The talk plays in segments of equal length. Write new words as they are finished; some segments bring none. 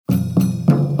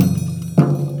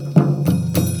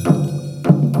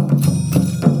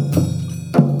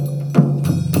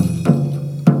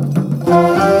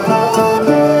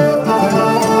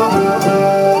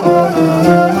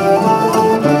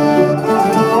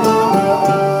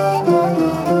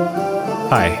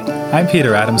I'm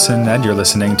Peter Adamson, and you're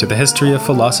listening to the History of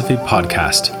Philosophy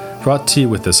podcast, brought to you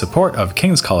with the support of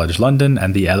King's College London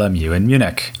and the LMU in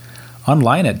Munich.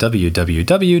 Online at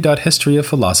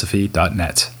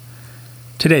www.historyofphilosophy.net.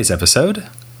 Today's episode,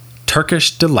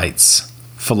 Turkish Delights,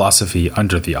 Philosophy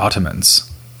Under the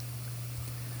Ottomans.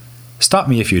 Stop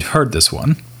me if you'd heard this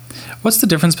one. What's the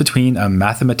difference between a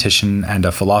mathematician and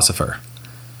a philosopher?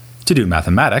 To do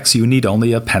mathematics, you need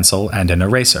only a pencil and an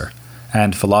eraser,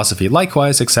 and philosophy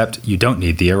likewise, except you don't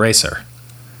need the eraser.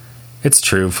 It's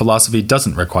true, philosophy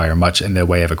doesn't require much in the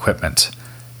way of equipment.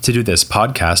 To do this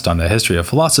podcast on the history of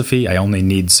philosophy, I only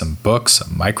need some books, a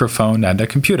microphone, and a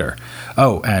computer.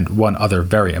 Oh, and one other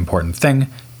very important thing,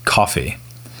 coffee.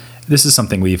 This is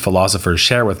something we philosophers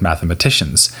share with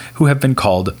mathematicians, who have been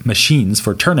called machines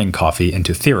for turning coffee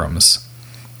into theorems.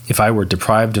 If I were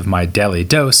deprived of my daily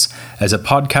dose, as a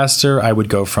podcaster I would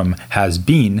go from has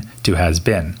been to has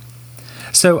been.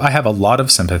 So I have a lot of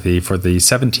sympathy for the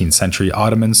 17th century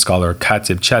Ottoman scholar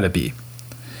Katip Çelebi.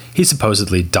 He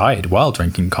supposedly died while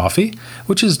drinking coffee,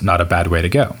 which is not a bad way to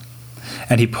go.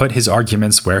 And he put his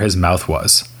arguments where his mouth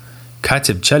was.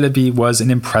 Katip Çelebi was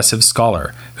an impressive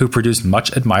scholar who produced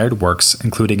much admired works,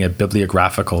 including a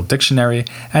bibliographical dictionary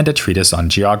and a treatise on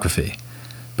geography.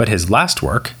 But his last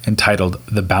work, entitled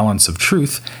The Balance of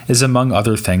Truth, is among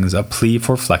other things a plea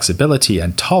for flexibility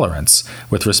and tolerance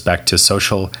with respect to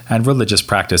social and religious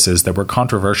practices that were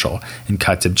controversial in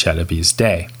Katip Çelebi's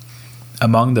day.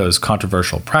 Among those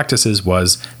controversial practices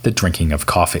was the drinking of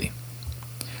coffee.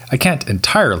 I can't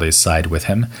entirely side with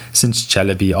him, since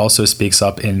Çelebi also speaks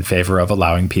up in favor of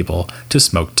allowing people to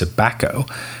smoke tobacco,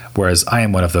 whereas I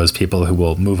am one of those people who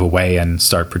will move away and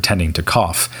start pretending to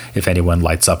cough if anyone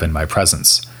lights up in my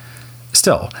presence.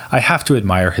 Still, I have to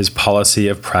admire his policy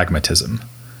of pragmatism.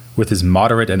 With his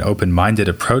moderate and open-minded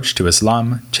approach to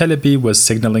Islam, Çelebi was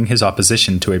signaling his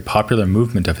opposition to a popular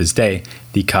movement of his day,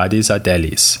 the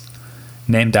Kadizadelis.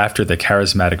 Named after the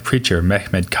charismatic preacher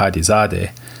Mehmed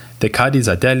Kadizadeh, the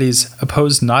Kadizadelis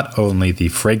opposed not only the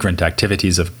fragrant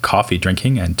activities of coffee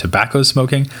drinking and tobacco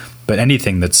smoking, but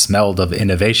anything that smelled of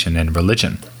innovation in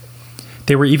religion.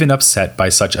 They were even upset by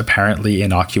such apparently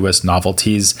innocuous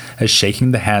novelties as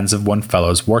shaking the hands of one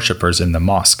fellow's worshippers in the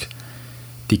mosque.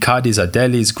 The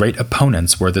Kadizadelis' great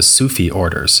opponents were the Sufi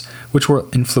orders, which were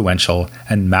influential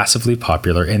and massively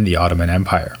popular in the Ottoman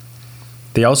Empire.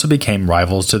 They also became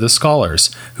rivals to the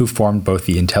scholars, who formed both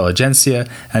the intelligentsia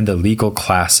and the legal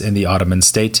class in the Ottoman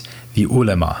state, the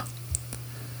ulema.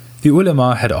 The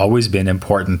ulema had always been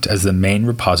important as the main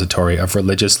repository of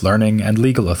religious learning and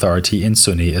legal authority in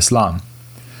Sunni Islam.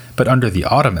 But under the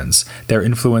Ottomans, their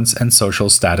influence and social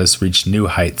status reached new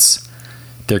heights.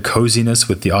 Their coziness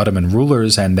with the Ottoman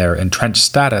rulers and their entrenched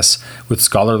status, with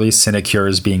scholarly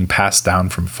sinecures being passed down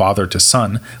from father to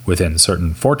son within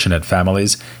certain fortunate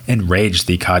families, enraged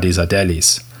the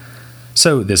Kadizadelis.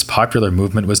 So this popular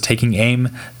movement was taking aim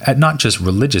at not just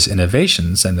religious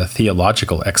innovations and the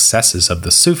theological excesses of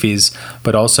the Sufis,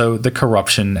 but also the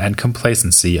corruption and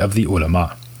complacency of the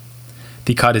ulama.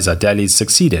 The Kadizadelis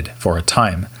succeeded for a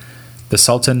time. The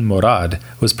Sultan Murad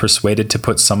was persuaded to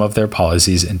put some of their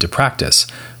policies into practice,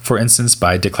 for instance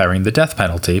by declaring the death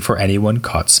penalty for anyone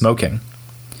caught smoking.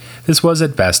 This was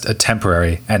at best a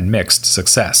temporary and mixed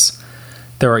success.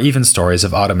 There are even stories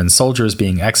of Ottoman soldiers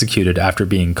being executed after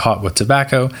being caught with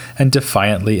tobacco and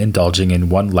defiantly indulging in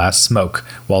one last smoke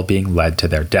while being led to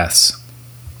their deaths.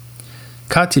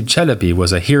 Katip Çelebi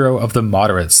was a hero of the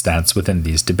moderate stance within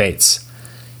these debates.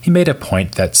 He made a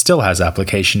point that still has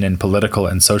application in political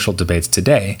and social debates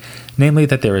today, namely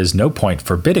that there is no point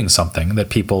forbidding something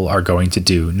that people are going to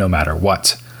do no matter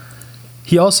what.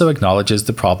 He also acknowledges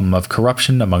the problem of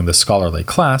corruption among the scholarly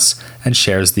class and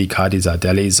shares the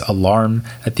Kadizadelis' alarm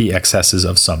at the excesses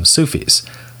of some Sufis,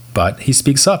 but he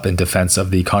speaks up in defense of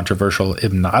the controversial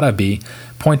Ibn Arabi,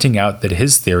 pointing out that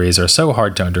his theories are so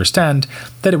hard to understand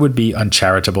that it would be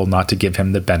uncharitable not to give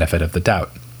him the benefit of the doubt.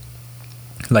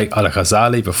 Like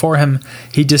Al-Ghazali before him,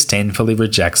 he disdainfully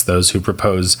rejects those who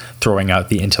propose throwing out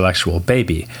the intellectual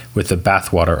baby with the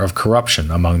bathwater of corruption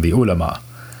among the ulama.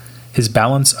 His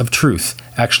balance of truth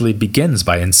actually begins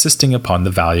by insisting upon the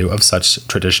value of such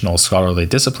traditional scholarly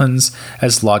disciplines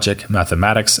as logic,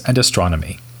 mathematics, and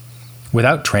astronomy.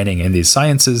 Without training in these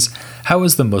sciences, how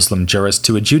is the Muslim jurist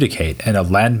to adjudicate in a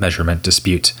land measurement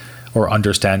dispute or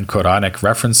understand Quranic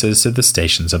references to the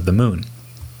stations of the moon?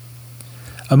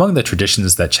 Among the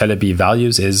traditions that Çelebi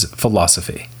values is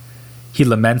philosophy. He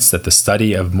laments that the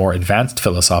study of more advanced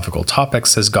philosophical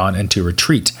topics has gone into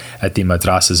retreat at the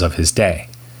madrasas of his day.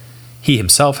 He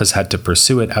himself has had to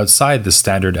pursue it outside the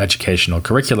standard educational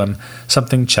curriculum,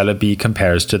 something Chelebi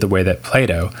compares to the way that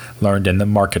Plato learned in the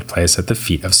marketplace at the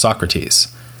feet of Socrates.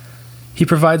 He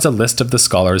provides a list of the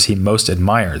scholars he most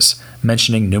admires,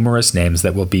 mentioning numerous names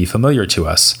that will be familiar to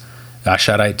us: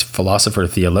 Asharite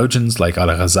philosopher-theologians like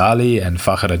Al-Ghazali and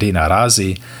Fakhruddin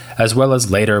Arazi, as well as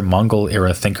later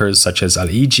Mongol-era thinkers such as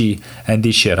Al-Iji and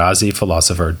the Shirazi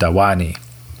philosopher Dawani.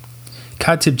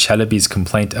 Khatib Chelebi's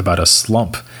complaint about a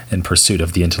slump in pursuit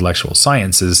of the intellectual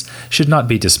sciences should not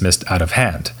be dismissed out of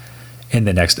hand. In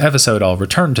the next episode, I'll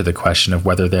return to the question of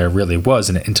whether there really was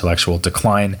an intellectual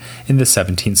decline in the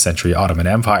 17th century Ottoman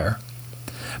Empire.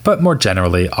 But more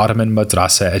generally, Ottoman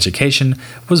madrasa education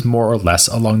was more or less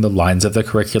along the lines of the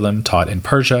curriculum taught in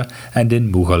Persia and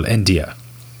in Mughal India.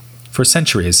 For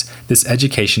centuries, this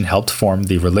education helped form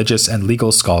the religious and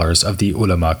legal scholars of the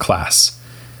ulama class.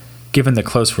 Given the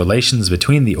close relations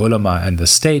between the ulama and the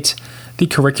state, the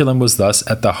curriculum was thus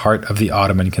at the heart of the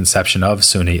Ottoman conception of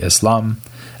Sunni Islam,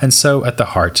 and so at the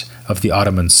heart of the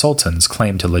Ottoman sultans'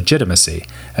 claim to legitimacy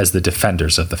as the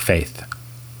defenders of the faith.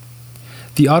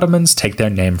 The Ottomans take their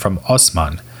name from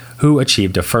Osman, who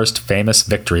achieved a first famous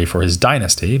victory for his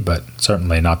dynasty, but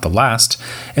certainly not the last,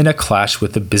 in a clash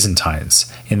with the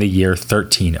Byzantines in the year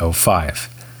 1305.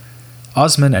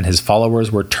 Osman and his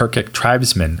followers were Turkic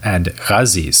tribesmen and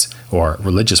ghazis, or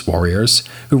religious warriors,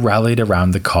 who rallied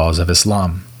around the cause of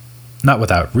Islam. Not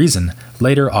without reason,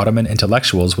 later Ottoman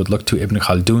intellectuals would look to Ibn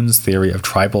Khaldun's theory of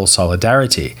tribal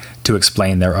solidarity to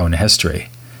explain their own history.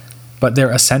 But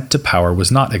their ascent to power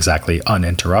was not exactly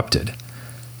uninterrupted.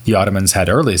 The Ottomans had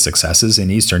early successes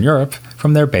in Eastern Europe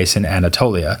from their base in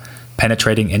Anatolia,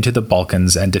 penetrating into the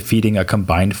Balkans and defeating a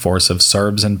combined force of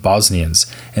Serbs and Bosnians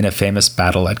in a famous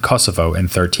battle at Kosovo in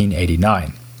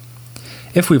 1389.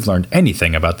 If we've learned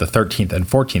anything about the 13th and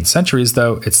 14th centuries,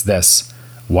 though, it's this: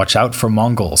 watch out for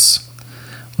Mongols.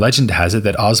 Legend has it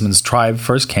that Osman's tribe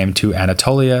first came to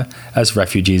Anatolia as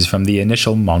refugees from the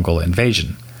initial Mongol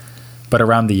invasion. But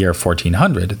around the year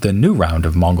 1400, the new round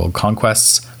of Mongol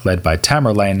conquests, led by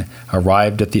Tamerlane,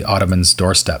 arrived at the Ottomans'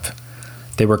 doorstep.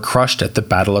 They were crushed at the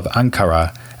Battle of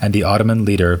Ankara, and the Ottoman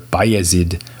leader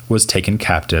Bayezid was taken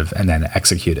captive and then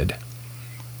executed.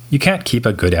 You can't keep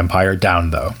a good empire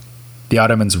down, though. The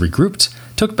Ottomans regrouped,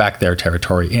 took back their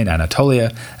territory in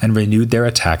Anatolia, and renewed their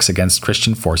attacks against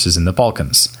Christian forces in the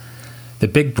Balkans. The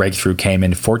big breakthrough came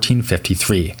in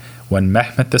 1453, when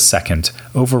Mehmet II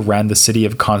overran the city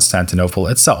of Constantinople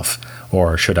itself,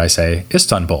 or should I say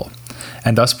Istanbul,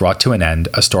 and thus brought to an end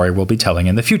a story we'll be telling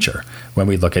in the future when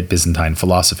we look at Byzantine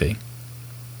philosophy.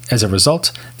 As a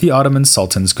result, the Ottoman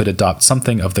sultans could adopt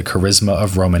something of the charisma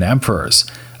of Roman emperors,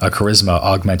 a charisma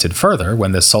augmented further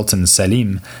when the Sultan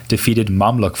Selim defeated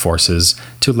Mamluk forces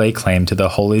to lay claim to the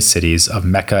holy cities of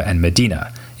Mecca and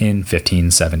Medina in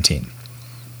 1517.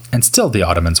 And still the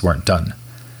Ottomans weren't done.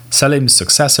 Selim's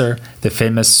successor, the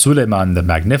famous Suleiman the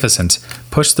Magnificent,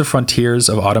 pushed the frontiers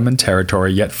of Ottoman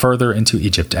territory yet further into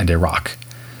Egypt and Iraq.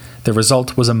 The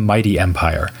result was a mighty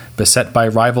empire, beset by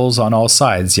rivals on all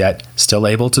sides, yet still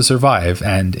able to survive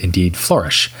and, indeed,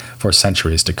 flourish for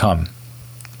centuries to come.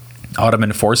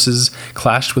 Ottoman forces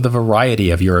clashed with a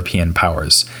variety of European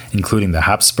powers, including the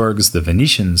Habsburgs, the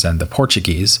Venetians, and the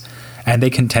Portuguese, and they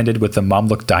contended with the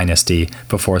Mamluk dynasty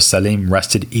before Selim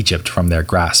wrested Egypt from their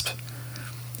grasp.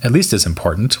 At least as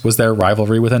important was their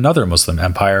rivalry with another Muslim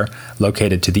empire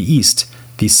located to the east,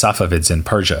 the Safavids in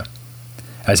Persia.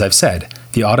 As I've said,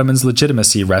 the Ottomans'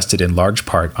 legitimacy rested in large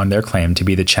part on their claim to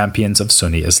be the champions of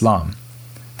Sunni Islam.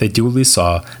 They duly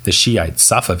saw the Shiite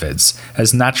Safavids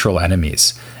as natural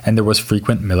enemies, and there was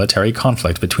frequent military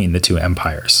conflict between the two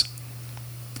empires.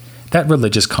 That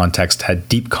religious context had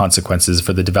deep consequences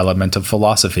for the development of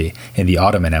philosophy in the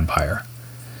Ottoman Empire.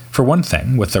 For one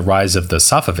thing, with the rise of the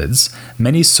Safavids,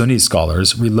 many Sunni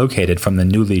scholars relocated from the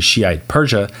newly Shiite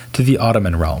Persia to the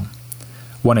Ottoman realm.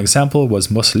 One example was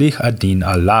Muslih ad-Din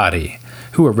al-Lari,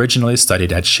 who originally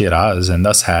studied at Shiraz and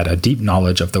thus had a deep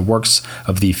knowledge of the works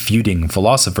of the feuding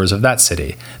philosophers of that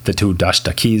city, the two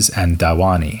Dashtakis and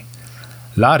Dawani.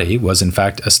 Lari was in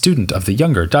fact a student of the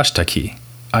younger Dashtaki.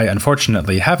 I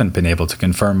unfortunately haven't been able to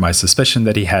confirm my suspicion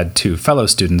that he had two fellow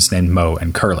students named Mo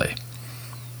and Curly.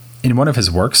 In one of his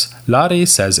works, Lari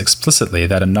says explicitly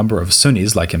that a number of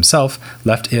Sunnis like himself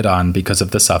left Iran because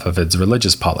of the Safavids'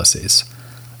 religious policies.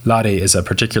 Lari is a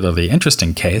particularly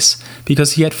interesting case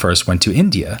because he at first went to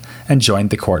India and joined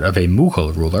the court of a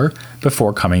Mughal ruler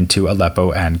before coming to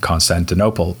Aleppo and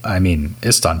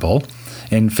Istanbul,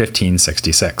 in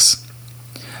 1566.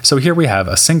 So here we have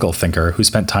a single thinker who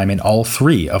spent time in all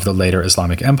three of the later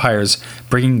Islamic empires,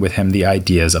 bringing with him the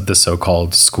ideas of the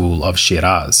so-called School of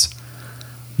Shiraz.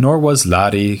 Nor was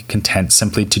Lari content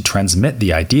simply to transmit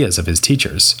the ideas of his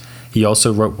teachers. He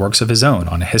also wrote works of his own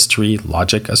on history,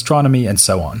 logic, astronomy, and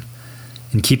so on.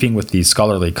 In keeping with the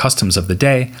scholarly customs of the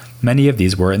day, many of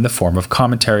these were in the form of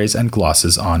commentaries and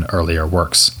glosses on earlier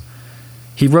works.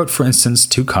 He wrote, for instance,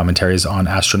 2 commentaries on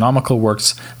astronomical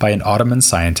works by an Ottoman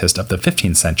scientist of the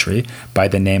 15th century by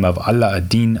the name of Ala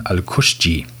ad-Din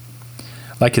al-Kushji.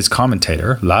 Like his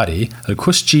commentator, Lari,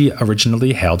 al-Kushji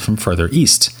originally hailed from further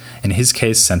east, in his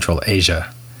case Central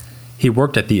Asia. He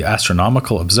worked at the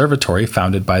astronomical observatory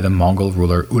founded by the Mongol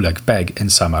ruler Ulugh Beg in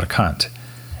Samarkand.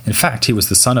 In fact, he was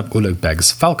the son of Ulugh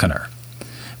Beg's falconer.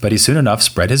 But he soon enough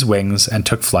spread his wings and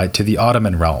took flight to the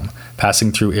Ottoman realm,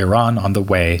 passing through Iran on the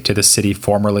way to the city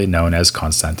formerly known as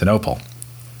Constantinople.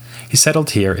 He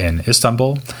settled here in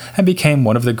Istanbul and became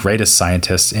one of the greatest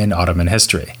scientists in Ottoman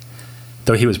history.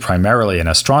 Though he was primarily an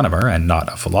astronomer and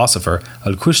not a philosopher,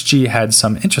 al-Kushji had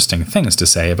some interesting things to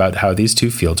say about how these two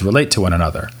fields relate to one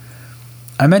another.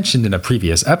 I mentioned in a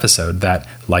previous episode that,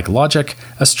 like logic,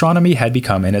 astronomy had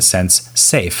become in a sense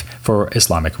safe for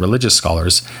Islamic religious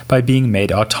scholars by being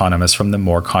made autonomous from the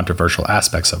more controversial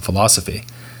aspects of philosophy.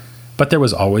 But there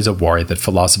was always a worry that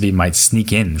philosophy might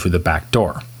sneak in through the back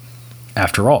door.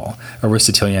 After all,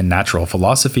 Aristotelian natural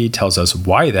philosophy tells us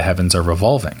why the heavens are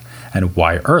revolving and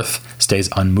why Earth stays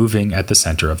unmoving at the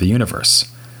center of the universe.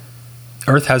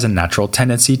 Earth has a natural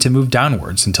tendency to move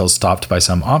downwards until stopped by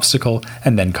some obstacle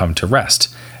and then come to rest,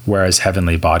 whereas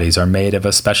heavenly bodies are made of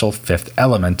a special fifth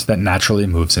element that naturally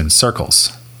moves in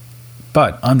circles.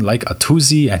 But unlike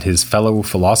Attuzi and his fellow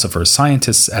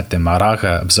philosopher-scientists at the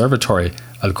Maragha Observatory,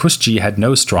 al-Kushji had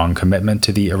no strong commitment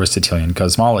to the Aristotelian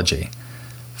cosmology.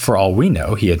 For all we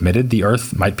know, he admitted the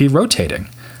Earth might be rotating.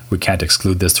 We can't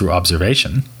exclude this through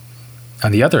observation.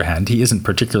 On the other hand, he isn't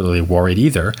particularly worried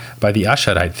either by the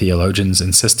Asharite theologians'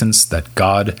 insistence that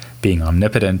God, being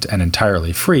omnipotent and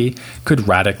entirely free, could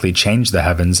radically change the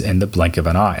heavens in the blink of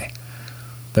an eye.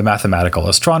 The mathematical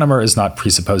astronomer is not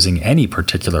presupposing any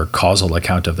particular causal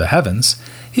account of the heavens.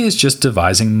 He is just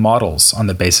devising models on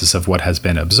the basis of what has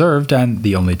been observed, and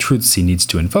the only truths he needs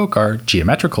to invoke are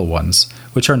geometrical ones,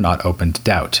 which are not open to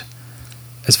doubt.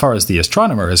 As far as the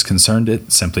astronomer is concerned,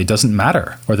 it simply doesn't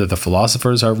matter whether the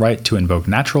philosophers are right to invoke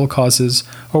natural causes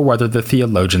or whether the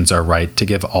theologians are right to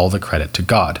give all the credit to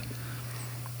God.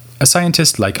 A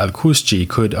scientist like al-Kushji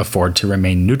could afford to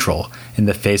remain neutral in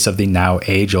the face of the now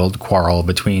age-old quarrel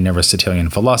between Aristotelian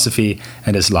philosophy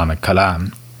and Islamic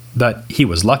kalam. But he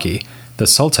was lucky. The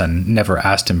Sultan never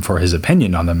asked him for his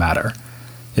opinion on the matter.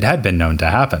 It had been known to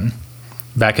happen.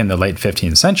 Back in the late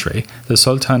 15th century, the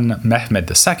Sultan Mehmed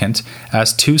II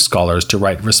asked 2 scholars to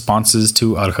write responses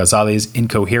to al-Ghazali's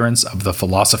Incoherence of the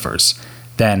Philosophers,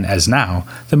 then, as now,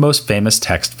 the most famous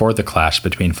text for the clash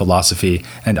between philosophy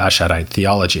and Asharite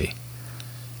theology.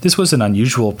 This was an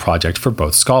unusual project for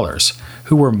both scholars,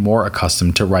 who were more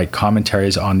accustomed to write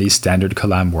commentaries on the standard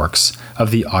kalam works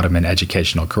of the Ottoman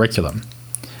educational curriculum.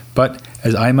 But,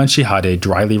 as Ayman Shihadeh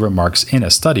dryly remarks in a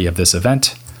study of this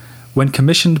event, when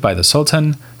commissioned by the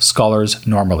Sultan, scholars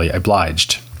normally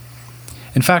obliged.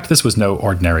 In fact, this was no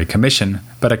ordinary commission,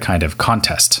 but a kind of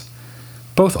contest.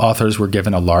 Both authors were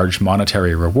given a large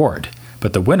monetary reward,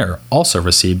 but the winner also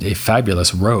received a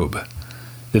fabulous robe.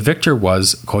 The victor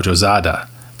was Khojozada,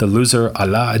 the loser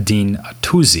Ala ad-Din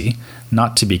Attuzi,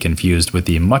 not to be confused with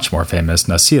the much more famous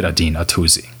Nasir ad-Din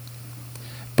Attuzi.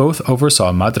 Both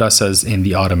oversaw madrasas in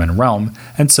the Ottoman realm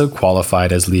and so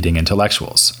qualified as leading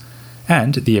intellectuals.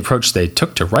 And the approach they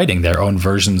took to writing their own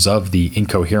versions of the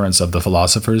Incoherence of the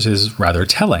Philosophers is rather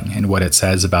telling in what it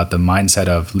says about the mindset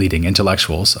of leading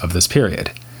intellectuals of this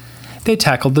period. They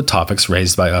tackled the topics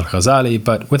raised by al-Ghazali,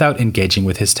 but without engaging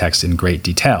with his text in great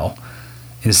detail.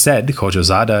 Instead,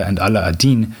 Khojozada and Ala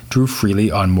ad-Din drew freely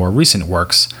on more recent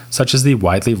works, such as the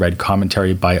widely read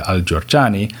commentary by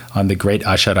al-Jurjani on the great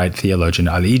Asharite theologian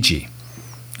al-Iji.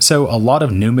 So a lot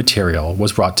of new material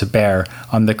was brought to bear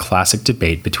on the classic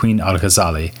debate between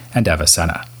al-Ghazali and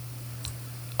Avicenna.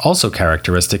 Also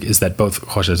characteristic is that both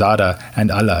Khojozada and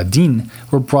Ala ad-Din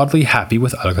were broadly happy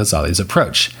with al-Ghazali's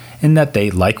approach, in that they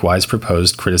likewise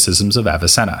proposed criticisms of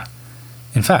Avicenna.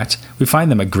 In fact, we find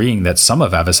them agreeing that some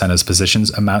of Avicenna's positions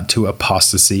amount to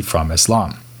apostasy from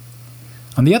Islam.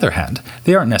 On the other hand,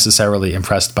 they aren't necessarily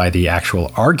impressed by the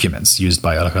actual arguments used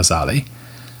by al-Ghazali.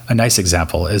 A nice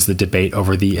example is the debate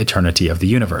over the eternity of the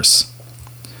universe.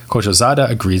 Khojozada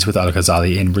agrees with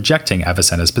al-Ghazali in rejecting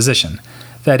Avicenna's position.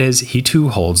 That is, he too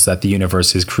holds that the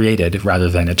universe is created rather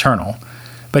than eternal,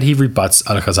 but he rebuts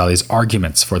al-Ghazali's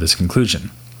arguments for this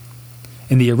conclusion.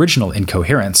 In the original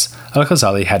Incoherence,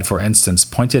 al-Ghazali had, for instance,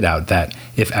 pointed out that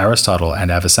if Aristotle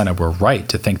and Avicenna were right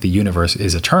to think the universe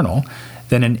is eternal,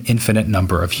 then an infinite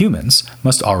number of humans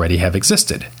must already have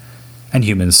existed, and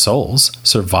human souls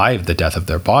survive the death of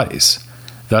their bodies.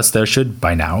 Thus, there should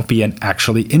by now be an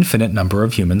actually infinite number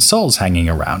of human souls hanging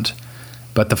around.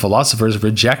 But the philosophers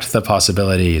reject the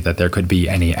possibility that there could be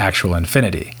any actual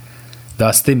infinity.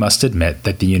 Thus, they must admit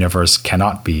that the universe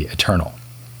cannot be eternal.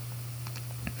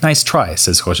 Nice try,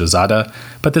 says Hoshizada,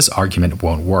 but this argument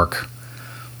won't work.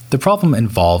 The problem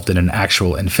involved in an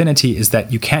actual infinity is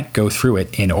that you can't go through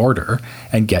it in order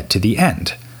and get to the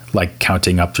end, like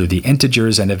counting up through the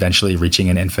integers and eventually reaching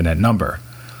an infinite number.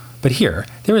 But here,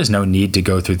 there is no need to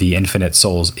go through the infinite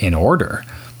souls in order.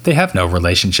 They have no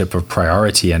relationship of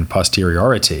priority and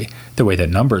posteriority, the way that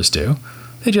numbers do.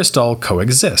 They just all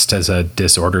coexist as a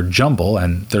disordered jumble,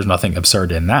 and there's nothing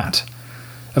absurd in that.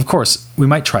 Of course, we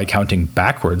might try counting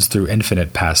backwards through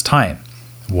infinite past time.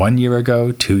 1 year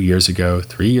ago, 2 years ago,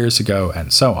 3 years ago,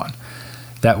 and so on.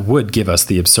 That would give us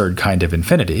the absurd kind of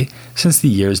infinity, since the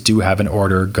years do have an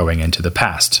order going into the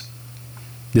past.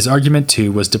 This argument,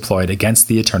 too, was deployed against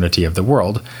the eternity of the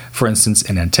world, for instance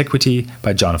in antiquity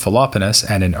by John Philoponus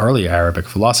and in early Arabic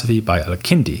philosophy by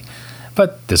Al-Kindi.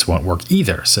 But this won't work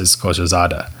either, says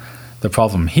Hoshizada. The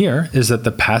problem here is that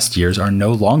the past years are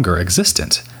no longer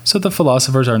existent, so the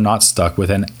philosophers are not stuck with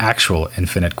an actual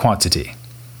infinite quantity.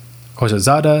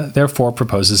 Hoshizada therefore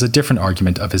proposes a different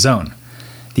argument of his own.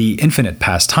 The infinite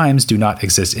past times do not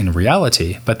exist in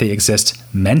reality, but they exist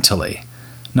mentally.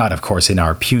 Not, of course, in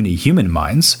our puny human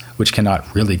minds, which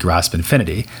cannot really grasp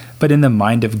infinity, but in the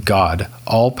mind of God,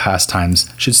 all past times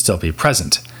should still be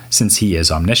present, since he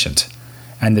is omniscient.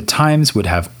 And the times would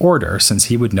have order, since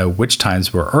he would know which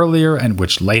times were earlier and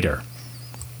which later.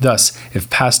 Thus, if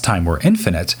past time were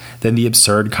infinite, then the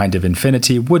absurd kind of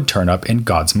infinity would turn up in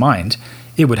God's mind.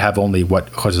 It would have only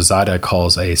what Hoshizada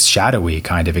calls a shadowy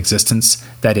kind of existence,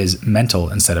 that is, mental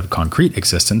instead of concrete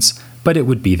existence, but it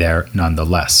would be there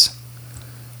nonetheless.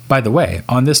 By the way,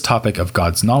 on this topic of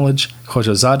God's knowledge,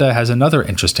 Hoshizada has another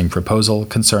interesting proposal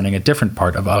concerning a different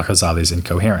part of Al-Ghazali's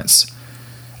incoherence.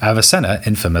 Avicenna,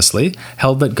 infamously,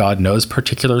 held that God knows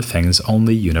particular things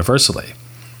only universally.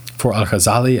 For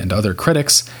Al-Ghazali and other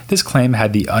critics, this claim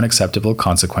had the unacceptable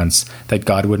consequence that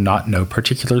God would not know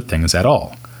particular things at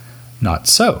all. Not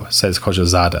so, says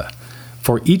Hoshizada,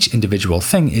 for each individual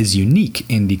thing is unique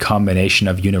in the combination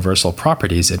of universal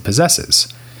properties it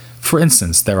possesses. For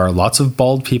instance, there are lots of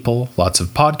bald people, lots of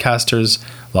podcasters,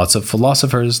 lots of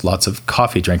philosophers, lots of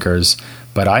coffee drinkers,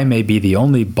 but I may be the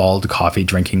only bald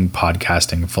coffee-drinking,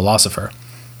 podcasting philosopher.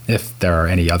 If there are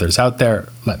any others out there,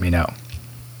 let me know.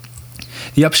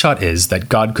 The upshot is that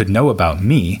God could know about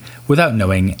me without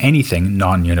knowing anything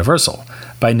non-universal,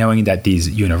 by knowing that these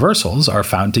universals are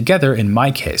found together in my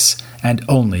case, and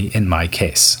only in my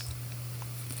case.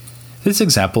 This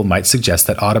example might suggest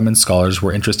that Ottoman scholars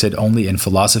were interested only in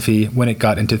philosophy when it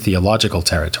got into theological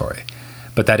territory,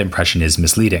 but that impression is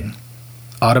misleading.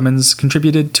 Ottomans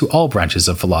contributed to all branches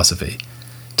of philosophy.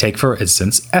 Take, for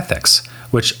instance, ethics,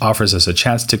 which offers us a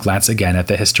chance to glance again at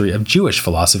the history of Jewish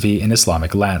philosophy in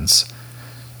Islamic lands.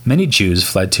 Many Jews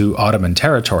fled to Ottoman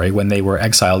territory when they were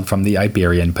exiled from the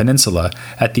Iberian Peninsula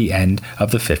at the end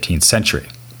of the 15th century.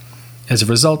 As a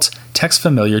result, texts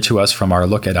familiar to us from our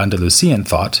look at Andalusian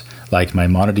thought, like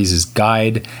Maimonides'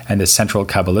 Guide and the central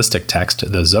Kabbalistic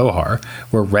text, the Zohar,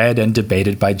 were read and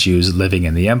debated by Jews living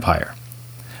in the empire.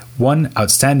 One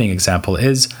outstanding example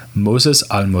is Moses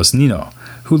Almosnino,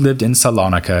 who lived in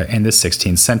Salonika in the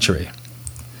 16th century.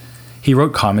 He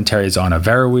wrote commentaries on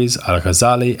Averroes,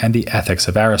 Al-Ghazali, and the Ethics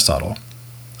of Aristotle.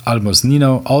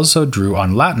 Almosnino also drew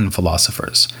on Latin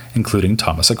philosophers, including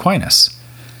Thomas Aquinas.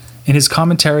 In his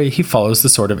commentary, he follows the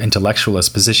sort of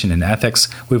intellectualist position in ethics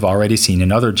we've already seen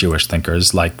in other Jewish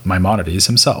thinkers like Maimonides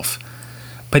himself.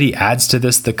 But he adds to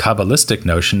this the Kabbalistic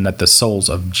notion that the souls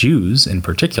of Jews, in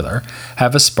particular,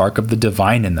 have a spark of the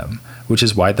divine in them, which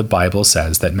is why the Bible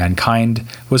says that mankind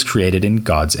was created in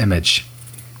God's image.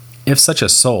 If such a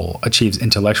soul achieves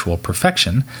intellectual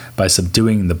perfection by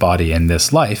subduing the body in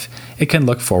this life, it can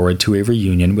look forward to a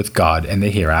reunion with God in the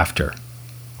hereafter.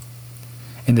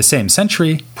 In the same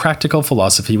century, practical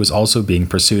philosophy was also being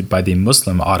pursued by the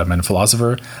Muslim Ottoman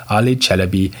philosopher Ali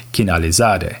Chelebi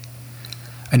Kinalizadeh.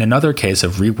 In another case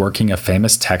of reworking a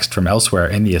famous text from elsewhere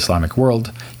in the Islamic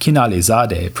world,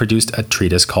 Kinalizadeh produced a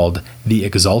treatise called The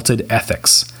Exalted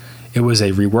Ethics. It was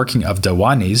a reworking of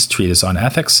Dawani's treatise on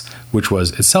ethics, which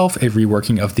was itself a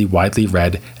reworking of the widely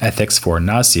read Ethics for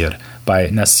Nasir by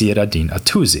Nasir ad-Din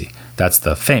Attuzi. That's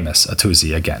the famous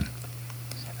Attuzi again.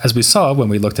 As we saw when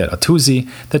we looked at Attuzi,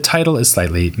 the title is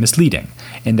slightly misleading,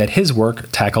 in that his work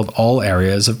tackled all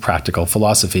areas of practical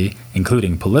philosophy,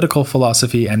 including political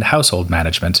philosophy and household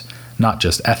management, not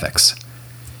just ethics.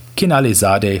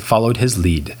 Khinalizadeh followed his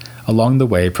lead, along the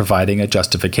way providing a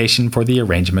justification for the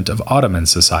arrangement of Ottoman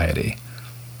society.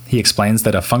 He explains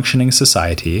that a functioning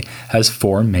society has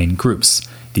four main groups: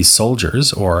 the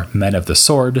soldiers, or men of the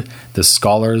sword, the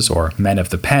scholars, or men of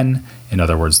the pen, in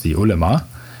other words, the ulama,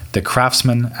 the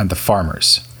craftsmen, and the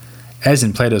farmers. As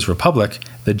in Plato's Republic,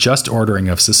 the just ordering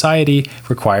of society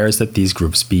requires that these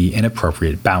groups be in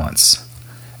appropriate balance.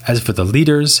 As for the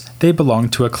leaders, they belong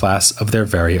to a class of their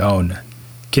very own.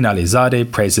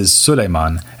 Khinalizadeh praises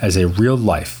Suleiman as a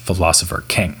real-life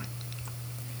philosopher-king.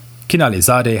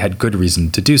 Khinalizadeh had good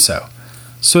reason to do so.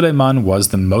 Suleiman was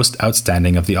the most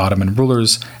outstanding of the Ottoman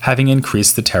rulers, having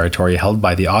increased the territory held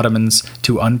by the Ottomans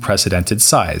to unprecedented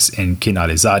size in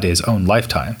Khinalizadeh's own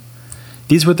lifetime.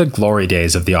 These were the glory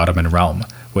days of the Ottoman realm,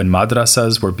 when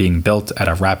madrasas were being built at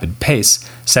a rapid pace,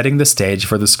 setting the stage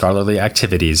for the scholarly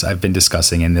activities I've been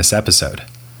discussing in this episode.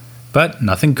 But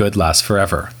nothing good lasts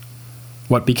forever.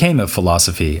 What became of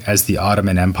philosophy as the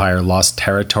Ottoman Empire lost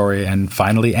territory and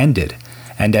finally ended,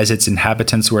 and as its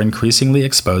inhabitants were increasingly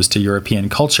exposed to European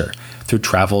culture through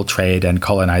travel, trade, and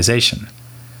colonization?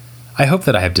 I hope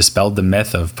that I have dispelled the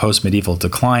myth of post-medieval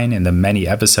decline in the many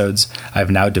episodes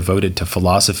I've now devoted to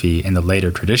philosophy in the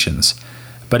later traditions.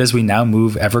 But as we now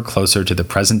move ever closer to the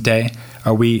present day,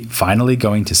 are we finally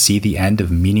going to see the end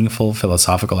of meaningful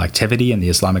philosophical activity in the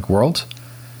Islamic world?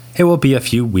 It will be a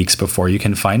few weeks before you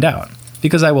can find out,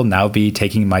 because I will now be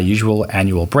taking my usual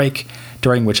annual break,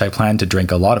 during which I plan to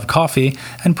drink a lot of coffee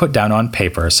and put down on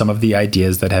paper some of the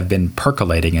ideas that have been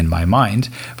percolating in my mind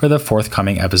for the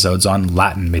forthcoming episodes on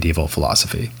Latin medieval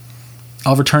philosophy.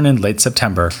 I'll return in late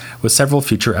September with several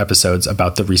future episodes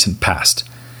about the recent past,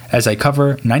 as I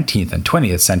cover 19th and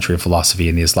 20th century philosophy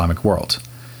in the Islamic world,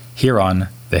 here on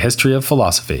The History of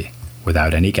Philosophy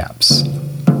Without Any Gaps.